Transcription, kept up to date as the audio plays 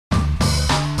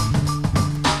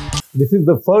This is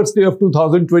the first day of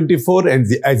 2024, and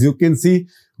as you can see,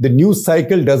 the news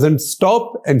cycle doesn't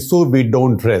stop, and so we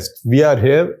don't rest. We are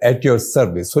here at your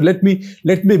service. So let me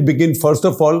begin. First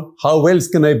of all, how else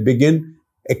can I begin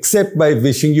except by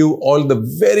wishing you all the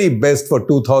very best for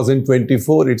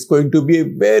 2024. It's going to be a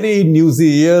very newsy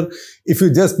year. If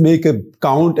you just make a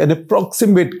count, an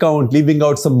approximate count, leaving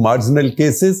out some marginal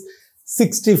cases,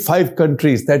 65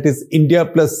 countries, that is India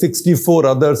plus 64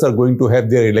 others, are going to have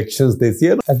their elections this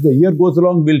year. As the year goes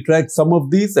along, we'll track some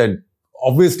of these, and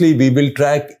obviously we will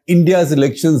track India's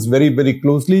elections very, very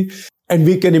closely. And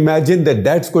we can imagine that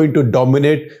that's going to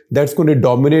dominate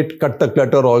Cut the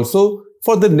Clutter also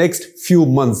for the next few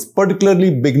months, particularly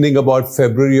beginning about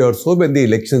February or so when the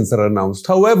elections are announced.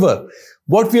 However,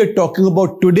 what we are talking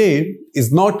about today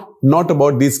is not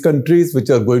about these countries which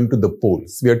are going to the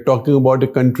polls. We are talking about a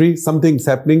country, something's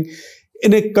happening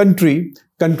in a country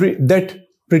that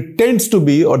pretends to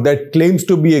be, or that claims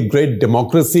to be, a great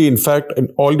democracy. In fact, in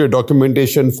all the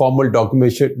formal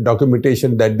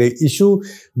documentation that they issue,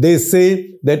 they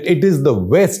say that it is the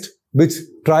West which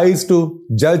tries to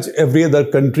judge every other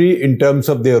country in terms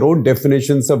of their own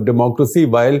definitions of democracy,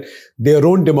 while their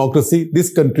own democracy,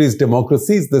 this country's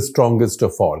democracy, is the strongest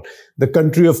of all. The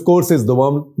country, of course, is the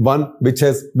one which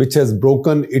has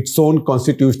broken its own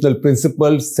constitutional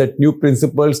principles, set new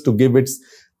principles to give its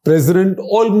president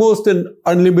almost an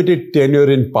unlimited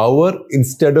tenure in power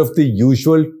instead of the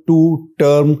usual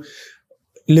two-term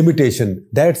limitation.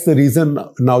 That's the reason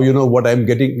now, you know what I'm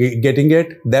getting at.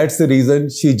 That's the reason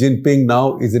Xi Jinping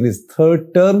now is in his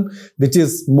third term, which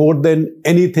is more than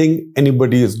anything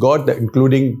anybody has got,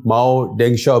 including Mao,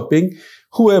 Deng Xiaoping,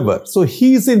 whoever. So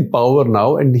he's in power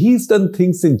now, and he's done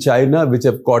things in China which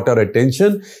have caught our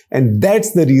attention. And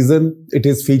that's the reason it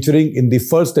is featuring in the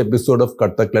first episode of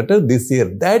Cut the Clutter this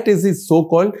year. That is his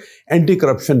so-called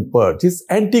anti-corruption purge. His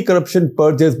anti-corruption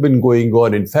purge has been going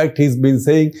on. In fact, he's been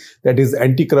saying that his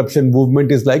anti-corruption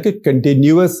movement is like a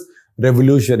continuous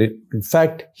revolution. In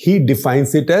fact, he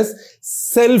defines it as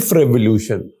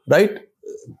self-revolution, right?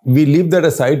 We leave that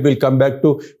aside. We'll come back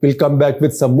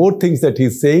with some more things that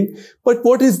he's saying. But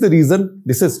what is the reason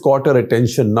this has caught our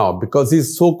attention now? Because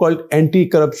his so-called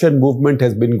anti-corruption movement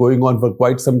has been going on for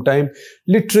quite some time.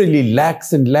 Literally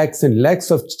lakhs and lakhs and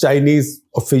lakhs of Chinese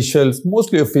officials,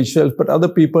 mostly officials, but other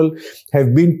people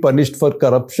have been punished for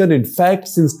corruption. In fact,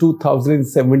 since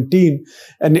 2017,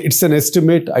 and it's an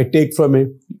estimate I take from a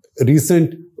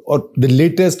recent or the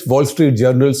latest Wall Street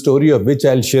Journal story, of which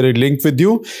I'll share a link with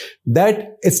you,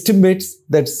 that estimates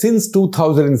that since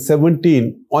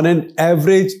 2017, on an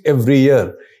average every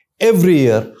year,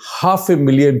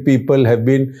 500,000 people have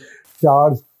been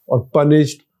charged or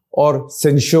punished or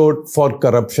censured for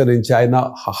corruption in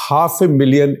China.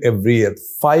 500,000 every year,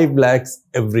 5 lakhs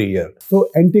every year. So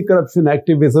anti-corruption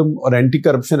activism or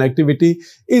anti-corruption activity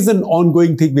is an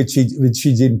ongoing thing with Xi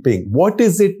Jinping. What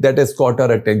is it that has caught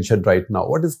our attention right now?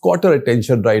 What has caught our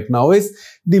attention right now is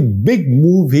the big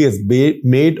move he has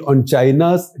made on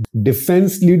China's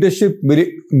defense leadership,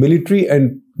 military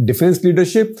and defense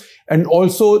leadership, and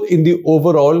also in the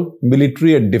overall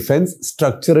military and defense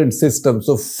structure and system.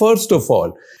 So first of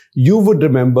all, you would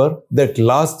remember that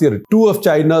last year, two of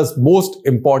China's most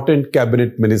important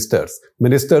cabinet ministers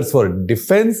for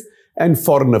defense and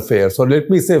foreign affairs, or let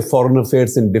me say foreign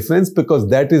affairs and defense, because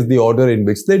that is the order in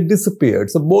which they disappeared.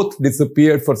 So both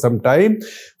disappeared for some time.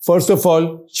 First of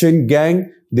all, Qin Gang,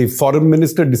 the foreign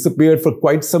minister, disappeared for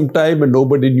quite some time and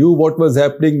nobody knew what was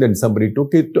happening. Then somebody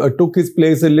took his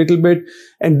place a little bit,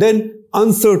 and then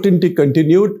uncertainty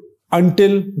continued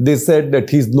until they said that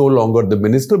he's no longer the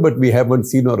minister, but we haven't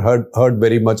seen or heard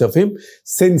very much of him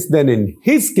since then. In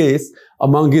his case,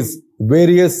 among his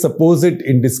various supposed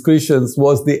indiscretions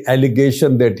was the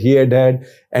allegation that he had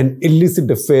an illicit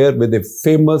affair with a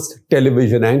famous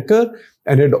television anchor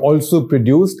and had also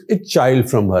produced a child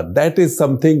from her. That is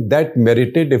something that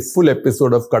merited a full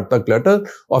episode of Cut the Clutter,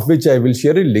 of which I will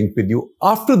share a link with you.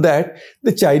 After that,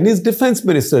 the Chinese defense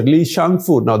minister, Li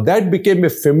Shangfu. Now that became a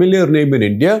familiar name in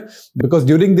India because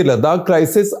during the Ladakh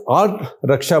crisis, our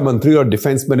Raksha Mantri or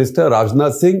defense minister,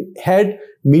 Rajnath Singh, had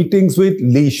meetings with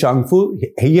Li Shangfu.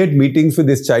 He had meetings with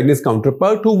his Chinese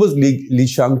counterpart, who was Li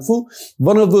Shangfu.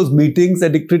 One of those meetings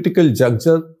at a critical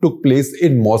juncture took place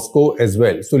in Moscow as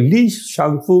well. So Li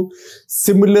Shangfu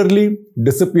similarly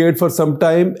disappeared for some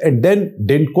time and then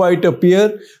didn't quite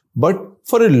appear. But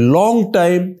for a long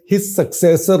time, his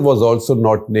successor was also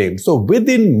not named. So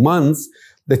within months,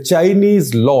 the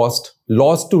Chinese lost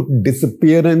to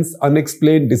disappearance,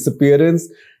 unexplained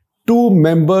disappearance, two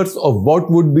members of what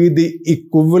would be the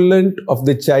equivalent of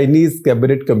the Chinese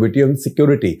Cabinet Committee on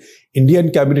Security.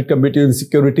 Indian Cabinet Committee on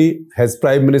Security has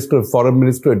Prime Minister, Foreign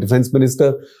Minister, Defense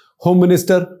Minister, Home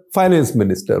Minister, Finance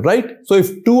Minister, right? So if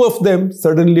two of them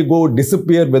suddenly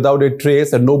disappear without a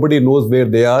trace and nobody knows where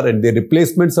they are and their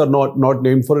replacements are not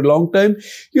named for a long time,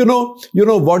 you know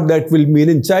what that will mean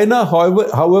in China.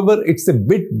 However, it's a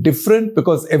bit different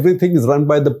because everything is run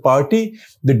by the party.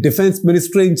 The defense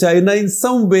minister in China in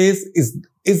some ways is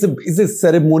a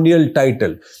ceremonial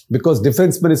title because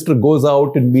defense minister goes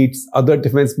out and meets other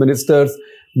defense ministers,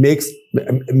 makes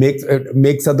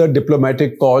other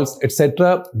diplomatic calls,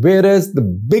 etc. Whereas the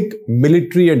big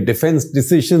military and defense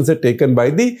decisions are taken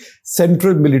by the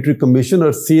Central Military Commission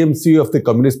or CMC of the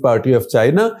Communist Party of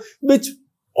China, which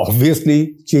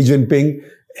obviously Xi Jinping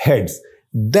heads.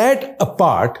 That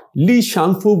apart, Li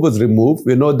Shangfu was removed.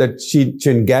 We know that Xi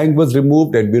Jinping was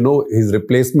removed, and we know his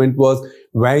replacement was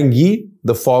Wang Yi,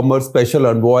 the former special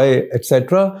envoy,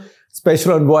 etc.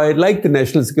 Special envoy, like the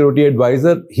National Security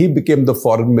Advisor, he became the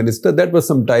foreign minister. That was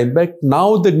some time back.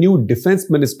 Now the new defense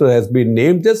minister has been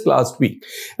named just last week.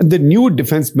 And the new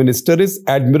defense minister is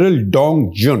Admiral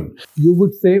Dong Jun. You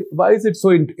would say, why is it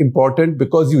so important?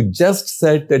 Because you just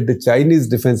said that the Chinese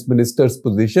defense minister's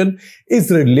position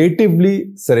is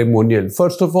relatively ceremonial.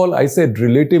 First of all, I said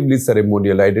relatively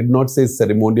ceremonial. I did not say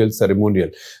ceremonial.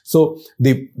 So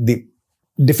the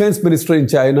defense minister in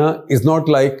China is not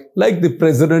like the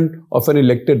president of an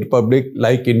elected republic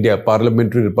like India,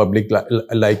 parliamentary republic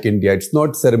like India. It's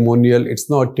not ceremonial. It's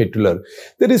not titular.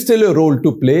 There is still a role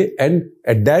to play. And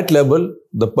at that level,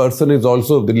 the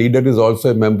leader is also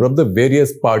a member of the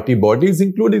various party bodies,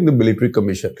 including the military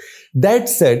commission. That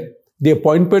said, the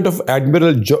appointment of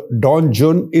Admiral Dong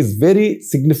Jun is very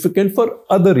significant for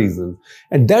other reasons.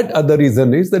 And that other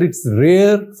reason is that it's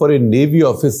rare for a Navy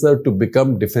officer to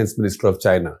become Defense Minister of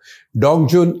China. Dong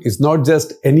Jun is not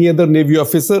just any other Navy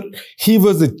officer. He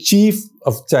was the chief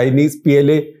of Chinese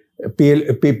PLA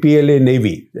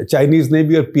Navy, Chinese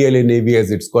Navy or PLA Navy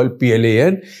as it's called,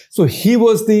 PLAN. So he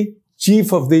was the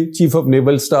Chief of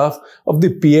Naval Staff of the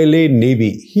PLA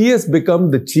Navy. He has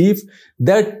become the chief.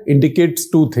 That indicates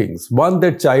two things. One,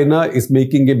 that China is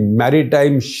making a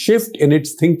maritime shift in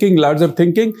its thinking, larger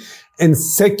thinking. And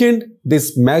second,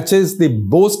 this matches the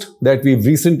boast that we've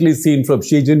recently seen from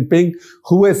Xi Jinping,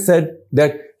 who has said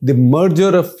that the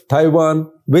merger of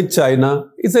Taiwan with China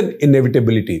is an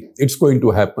inevitability. It's going to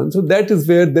happen. So that is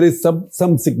where there is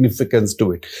some significance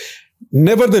to it.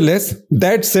 Nevertheless,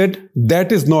 that said,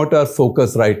 that is not our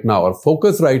focus right now. Our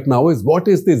focus right now is what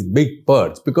is this big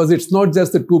purge? Because it's not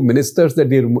just the two ministers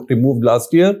that they removed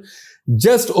last year.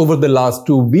 Just over the last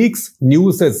 2 weeks,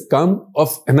 news has come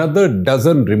of another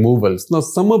dozen removals. Now,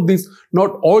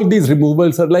 not all these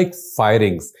removals are like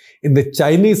firings. In the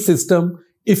Chinese system,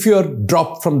 if you are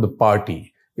dropped from the party,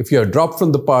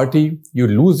 you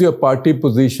lose your party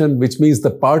position, which means the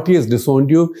party has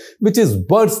disowned you, which is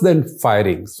worse than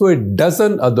firing. So a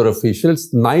dozen other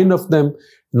officials, nine of them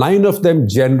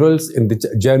generals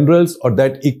or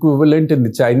that equivalent in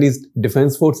the Chinese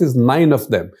Defense Forces, 9 of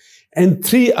them, and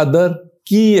 3 other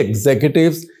key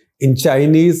executives in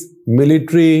Chinese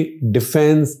military,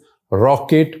 defense,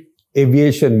 rocket,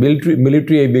 aviation,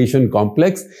 military aviation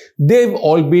complex, they've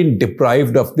all been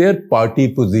deprived of their party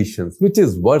positions, which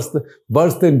is worse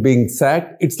than being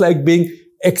sacked. It's like being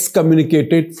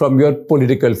excommunicated from your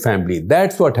political family.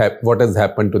 That's what has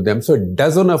happened to them. So a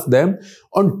dozen of them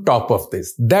on top of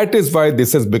this. That is why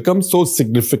this has become so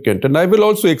significant. And I will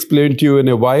also explain to you in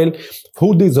a while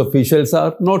who these officials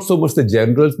are, not so much the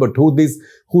generals, but who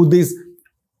these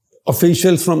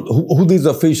officials from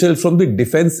the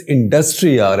defense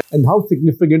industry are and how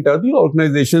significant are the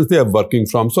organizations they are working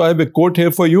from. So I have a quote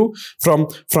here for you from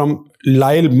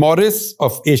Lyle Morris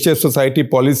of Asia Society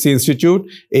Policy Institute,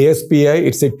 ASPI.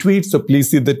 It's a tweet, so please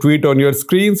see the tweet on your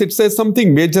screens. It says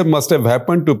something major must have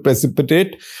happened to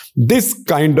precipitate this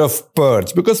kind of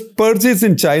purge, because purges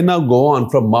in China go on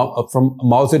from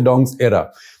Mao Zedong's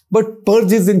era. But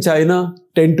purges in China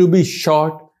tend to be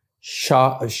short,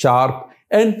 sharp,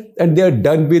 and they are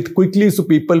done with quickly, so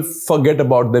people forget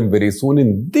about them very soon.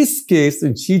 In this case,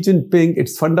 in Xi Jinping,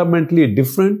 it's fundamentally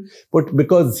different, but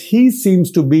because he seems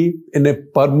to be in a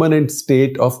permanent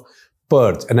state of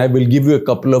purge. And I will give you a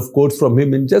couple of quotes from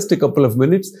him in just a couple of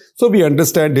minutes, so we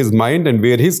understand his mind and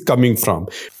where he's coming from.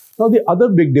 Now, the other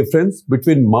big difference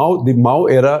between the Mao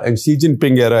era and Xi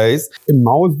Jinping era is, in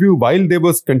Mao's view, while there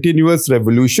was continuous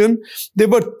revolution, there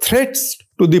were threats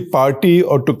to the party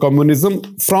or to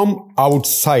communism from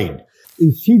outside.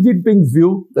 In Xi Jinping's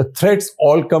view, the threats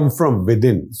all come from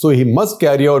within. So he must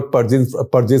carry out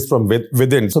purges from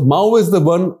within. So Mao is the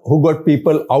one who got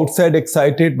people outside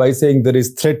excited by saying there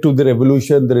is threat to the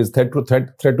revolution, there is threat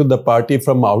to the party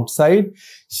from outside.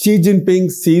 Xi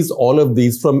Jinping sees all of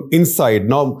these from inside.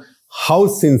 Now, how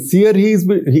sincere he is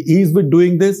with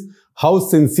doing this? How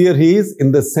sincere he is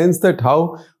in the sense that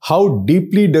how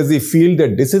deeply does he feel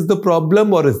that this is the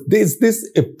problem, or is this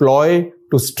a ploy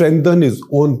to strengthen his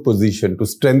own position,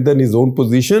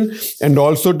 and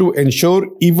also to ensure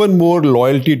even more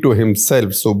loyalty to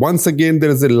himself. So once again, there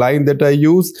is a line that I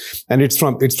use, and it's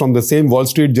from the same Wall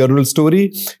Street Journal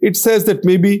story. It says that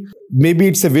maybe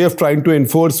it's a way of trying to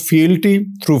enforce fealty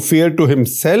through fear to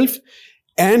himself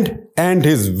and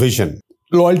his vision.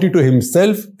 Loyalty to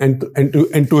himself and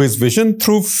to his vision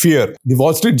through fear. The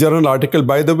Wall Street Journal article,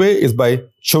 by the way, is by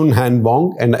Chun Han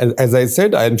Wong, and as I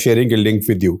said, I am sharing a link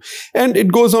with you. And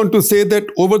it goes on to say that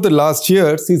over the last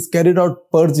years, he's carried out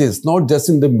purges, not just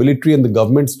in the military and the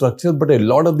government structure, but a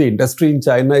lot of the industry in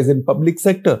China is in public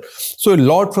sector. So a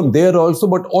lot from there also,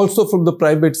 but also from the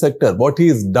private sector. What he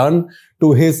has done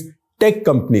to his tech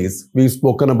companies, we've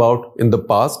spoken about in the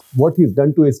past. What he's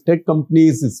done to his tech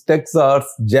companies, his tech czars,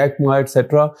 Jack Ma,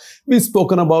 etc., we've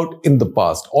spoken about in the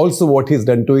past. Also, what he's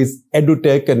done to his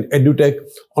edutech and edutech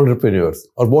entrepreneurs,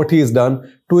 or what he's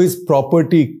done to his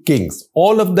property kings.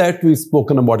 All of that we've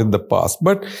spoken about in the past.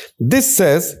 But this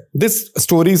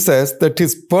story says that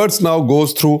his purse now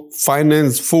goes through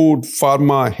finance, food,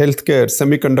 pharma, healthcare,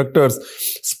 semiconductors,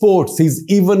 sports. He's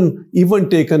even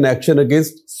taken action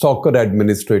against soccer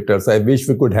administrators. I wish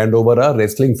we could hand over our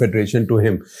wrestling federation to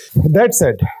him. That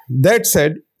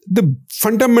said, the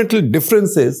fundamental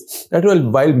difference is that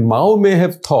while Mao may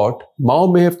have thought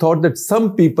that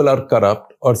some people are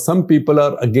corrupt or some people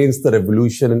are against the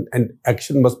revolution and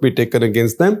action must be taken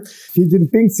against them, Xi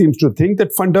Jinping seems to think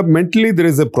that fundamentally there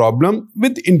is a problem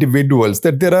with individuals,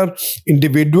 that there are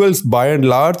individuals by and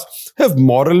large have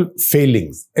moral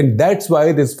failings. And that's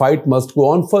why this fight must go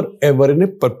on forever in a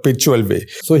perpetual way.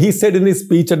 So he said in his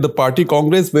speech at the party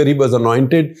congress, where he was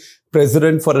anointed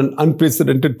president for an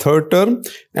unprecedented third term,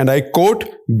 and I quote,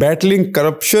 "Battling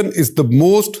corruption is the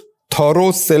most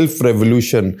thorough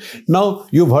self-revolution." Now,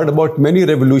 you've heard about many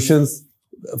revolutions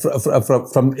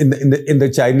from in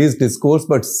the Chinese discourse,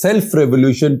 but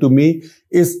self-revolution to me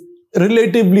is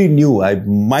relatively new. I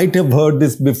might have heard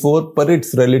this before, but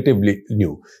it's relatively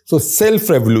new. So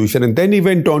self-revolution. And then he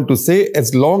went on to say,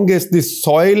 as long as the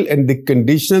soil and the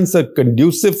conditions are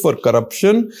conducive for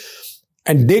corruption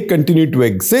and they continue to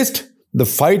exist, the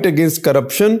fight against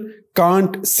corruption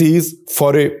can't cease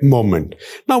for a moment.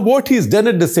 Now, what he's done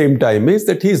at the same time is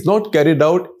that he's not carried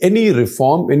out any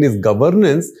reform in his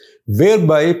governance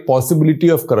whereby possibility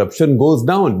of corruption goes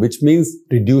down, which means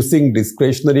reducing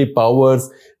discretionary powers,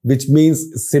 which means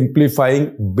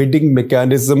simplifying bidding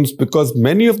mechanisms, because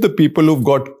many of the people who've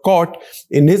got caught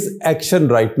in his action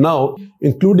right now,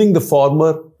 including the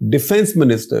former defense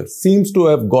minister, seems to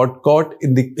have got caught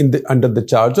under the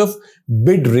charge of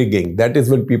bid rigging. That is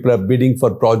when people are bidding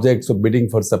for projects or bidding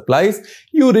for supplies.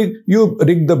 You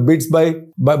rig the bids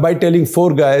by telling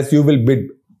four guys you will bid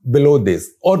below this,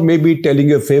 or maybe telling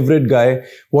your favorite guy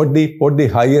what the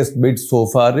highest bid so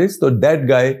far is, so that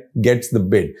guy gets the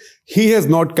bid. He has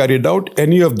not carried out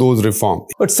any of those reforms.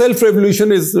 But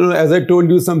self-revolution is, as I told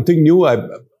you, something new.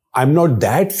 I'm not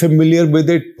that familiar with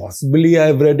it. Possibly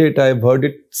I've read it, I've heard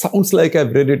it. Sounds like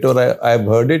I've read it or I've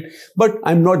heard it, but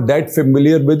I'm not that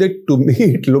familiar with it. To me,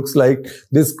 it looks like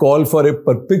this call for a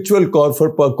perpetual call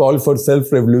for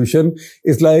self-revolution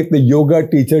is like the yoga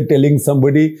teacher telling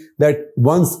somebody that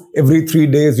once every 3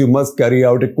 days you must carry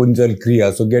out a kunjal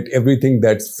kriya. So get everything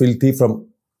that's filthy from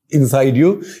inside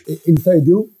you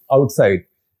outside.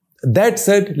 That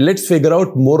said, let's figure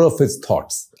out more of his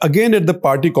thoughts. Again, at the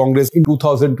party congress in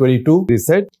 2022, he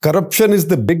said, corruption is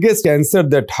the biggest cancer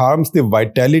that harms the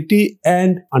vitality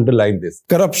and, underline this,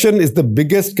 corruption is the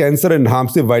biggest cancer and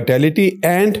harms the vitality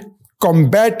and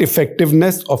combat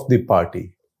effectiveness of the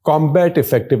party. Combat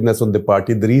effectiveness of the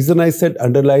party. The reason I said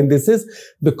underline this is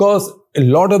because a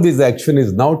lot of this action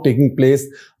is now taking place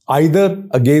either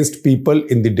against people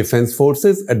in the defense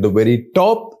forces at the very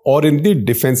top or in the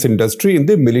defense industry, in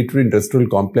the military industrial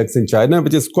complex in China,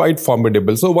 which is quite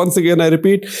formidable. So once again, I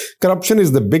repeat, corruption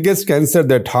is the biggest cancer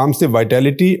that harms the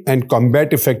vitality and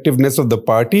combat effectiveness of the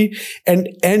party, and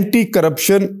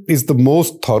anti-corruption is the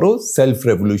most thorough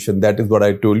self-revolution. That is what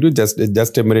I told you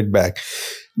just a minute back.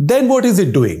 Then what is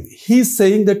it doing? He's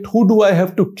saying that who do I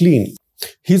have to clean?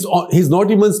 He's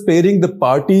not even sparing the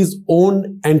party's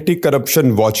own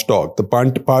anti-corruption watchdog. The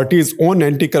party's own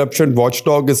anti-corruption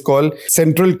watchdog is called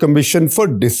Central Commission for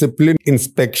Discipline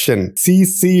Inspection,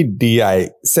 CCDI,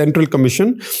 Central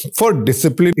Commission for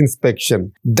Discipline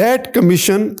Inspection. That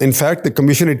commission, in fact, the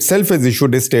commission itself has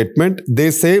issued a statement.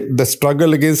 They say the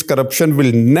struggle against corruption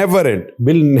will never end.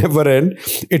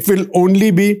 It will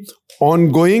only be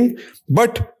ongoing,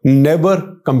 but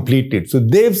never completed. So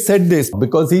they've said this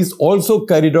because he's also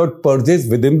carried out purges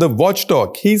within the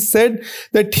watchdog. He said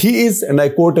that he is, and I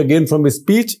quote again from his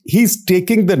speech, he's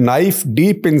taking the knife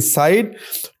deep inside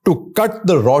to cut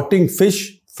the rotting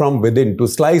fish from within, to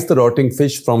slice the rotting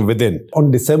fish from within.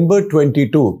 On December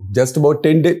 22, just about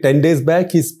 10 days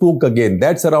back, he spoke again.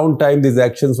 That's around time these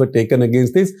actions were taken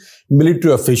against these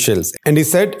military officials. And he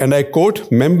said, and I quote,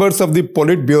 members of the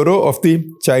Politburo of the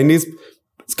Chinese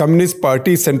Communist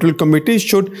Party Central Committee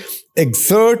should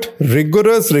exert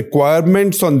rigorous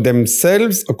requirements on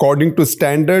themselves according to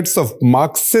standards of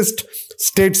Marxist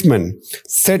statesmen,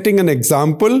 setting an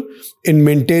example in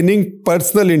maintaining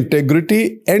personal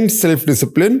integrity and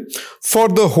self-discipline for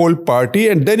the whole party.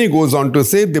 And then he goes on to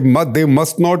say they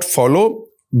must not follow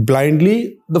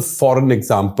blindly the foreign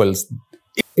examples.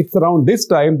 It's around this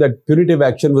time that punitive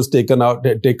action was taken out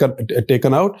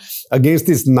against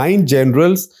these 9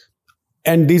 generals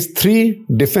and these 3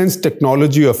 defense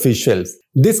technology officials.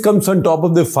 This comes on top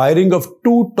of the firing of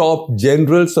 2 top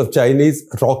generals of Chinese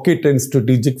rocket and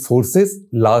strategic forces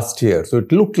last year. So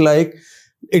it looked like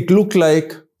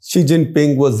Xi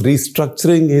Jinping was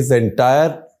restructuring his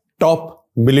entire top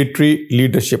military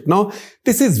leadership. Now,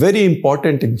 this is very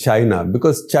important in China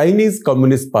because Chinese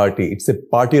Communist Party, it's a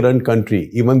party-run country.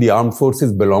 Even the armed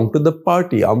forces belong to the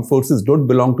party. Armed forces don't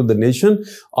belong to the nation.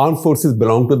 Armed forces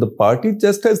belong to the party,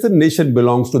 just as the nation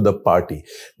belongs to the party.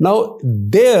 Now,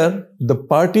 there, the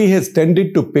party has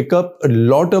tended to pick up a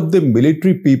lot of the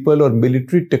military people or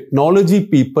military technology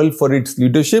people for its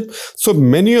leadership. So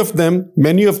many of them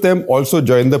also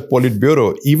joined the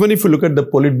Politburo. Even if you look at the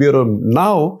Politburo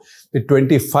now, the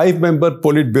 25-member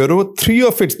Politburo, 3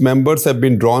 of its members have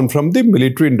been drawn from the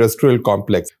military-industrial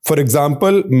complex. For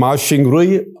example, Ma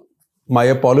Xingrui, my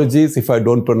apologies if I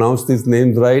don't pronounce these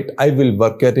names right. I will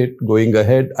work at it going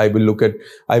ahead. I will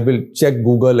check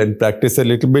Google and practice a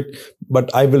little bit,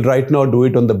 but I will right now do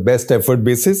it on the best effort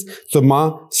basis. So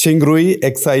Ma Xingrui,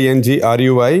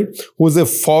 Xingrui, who's a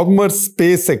former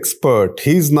space expert.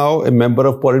 He's now a member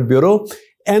of Politburo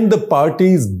and the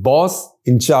party's boss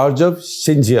in charge of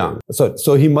Xinjiang.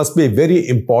 So he must be a very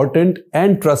important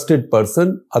and trusted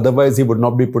person. Otherwise, he would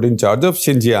not be put in charge of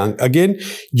Xinjiang. Again,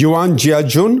 Yuan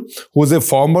Jiajun, who's a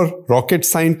former rocket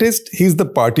scientist. He's the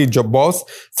party boss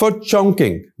for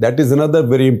Chongqing. That is another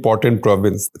very important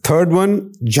province. Third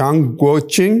one, Zhang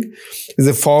Guoqing is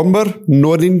a former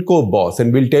Norinco boss.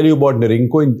 And we'll tell you about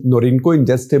Norinco in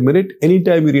just a minute.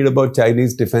 Anytime you read about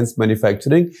Chinese defense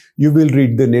manufacturing, you will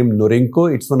read the name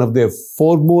Norinco. It's one of their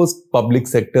foremost public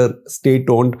sector,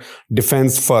 state-owned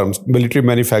defense firms, military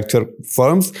manufacture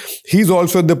firms. He's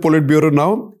also at the Politburo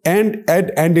now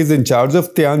and is in charge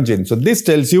of Tianjin. So this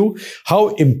tells you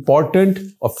how important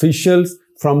officials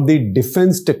from the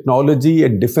defense technology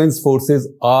and defense forces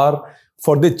are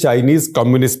for the Chinese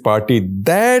Communist Party.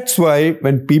 That's why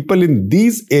when people in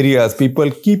these areas,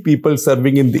 key people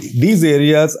serving in these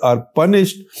areas are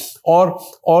punished or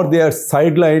they are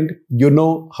sidelined, you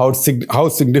know how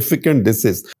significant this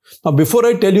is. Now, before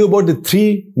I tell you about the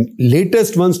 3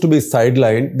 latest ones to be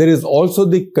sidelined, there is also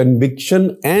the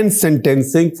conviction and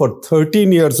sentencing for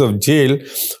 13 years of jail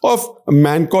of a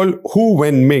man called Hu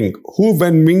Wenming. Hu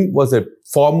Wenming was a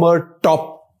former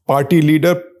top party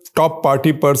leader, top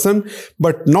party person,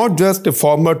 but not just a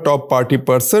former top party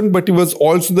person, but he was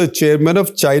also the chairman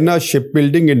of China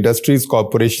Shipbuilding Industries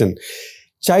Corporation.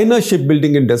 China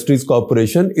Shipbuilding Industries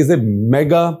Corporation is a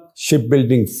mega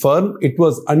shipbuilding firm. It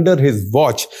was under his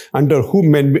watch, under Hu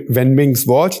Wenming's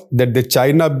watch, that the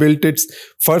China built its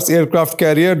first aircraft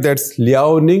carrier, that's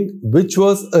Liaoning, which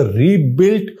was a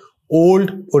rebuilt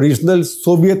old original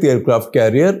Soviet aircraft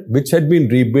carrier, which had been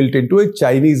rebuilt into a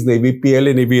Chinese Navy,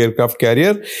 PLA Navy aircraft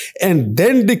carrier. And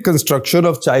then the construction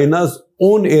of China's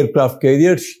own aircraft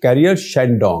carrier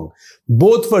Shandong.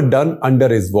 Both were done under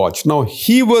his watch. Now,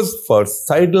 he was first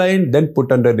sidelined, then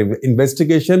put under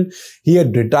investigation. He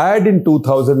had retired in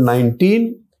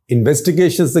 2019.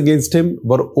 Investigations against him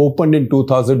were opened in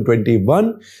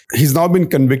 2021. He's now been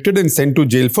convicted and sent to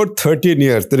jail for 13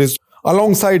 years. There is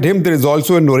Alongside him, there is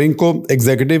also a Norinco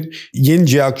executive, Yin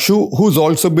Jiaxu, who's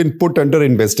also been put under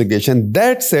investigation.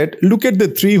 That said, look at the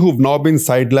three who've now been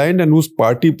sidelined and whose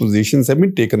party positions have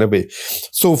been taken away.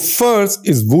 So first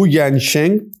is Wu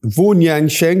Yansheng. Wu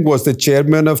Yansheng was the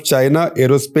chairman of China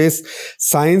Aerospace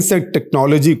Science and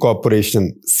Technology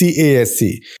Corporation,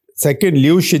 CASC. Second,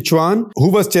 Liu Shichuan,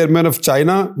 who was chairman of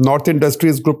China North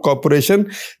Industries Group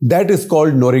Corporation. That is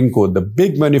called Norinco, the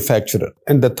big manufacturer.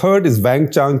 And the third is Wang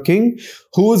Changqing,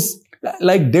 who's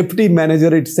like deputy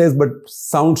manager, it says, but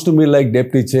sounds to me like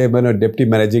deputy chairman or deputy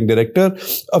managing director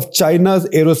of China's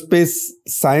Aerospace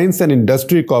Science and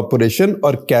Industry Corporation,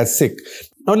 or CASIC.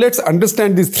 Now let's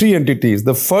understand these three entities.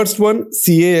 The first one,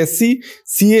 CASC.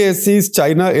 CASC is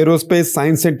China Aerospace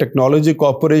Science and Technology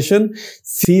Corporation.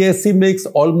 CASC makes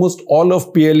almost all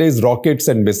of PLA's rockets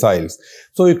and missiles.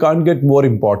 So you can't get more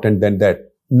important than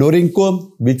that. Norinco,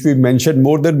 which we mentioned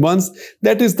more than once,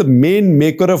 that is the main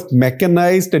maker of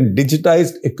mechanized and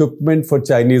digitized equipment for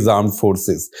Chinese armed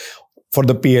forces, for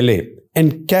the PLA.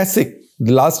 And CASIC,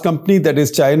 the last company, that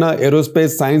is China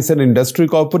Aerospace Science and Industry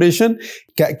Corporation.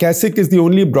 CASIC is the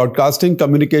only broadcasting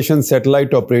communication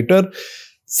satellite operator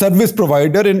service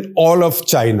provider in all of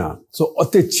China. So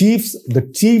the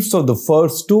chiefs of the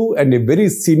first two and a very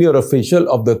senior official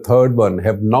of the third one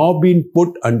have now been put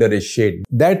under a shade.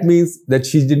 That means that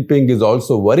Xi Jinping is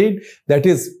also worried that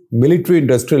his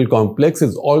military-industrial complex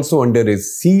is also under a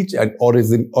siege or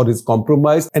is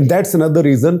compromised. And that's another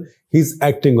reason he's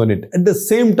acting on it. At the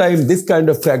same time, this kind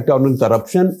of crackdown on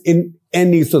corruption in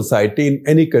any society, in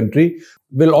any country,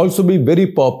 will also be very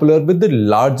popular with the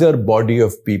larger body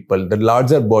of people, the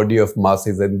larger body of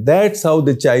masses. And that's how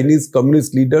the Chinese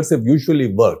communist leaders have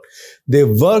usually worked. They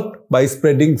worked by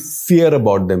spreading fear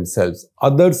about themselves.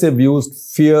 Others have used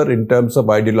fear in terms of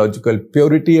ideological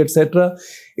purity, etc.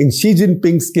 In Xi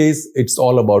Jinping's case, it's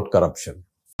all about corruption.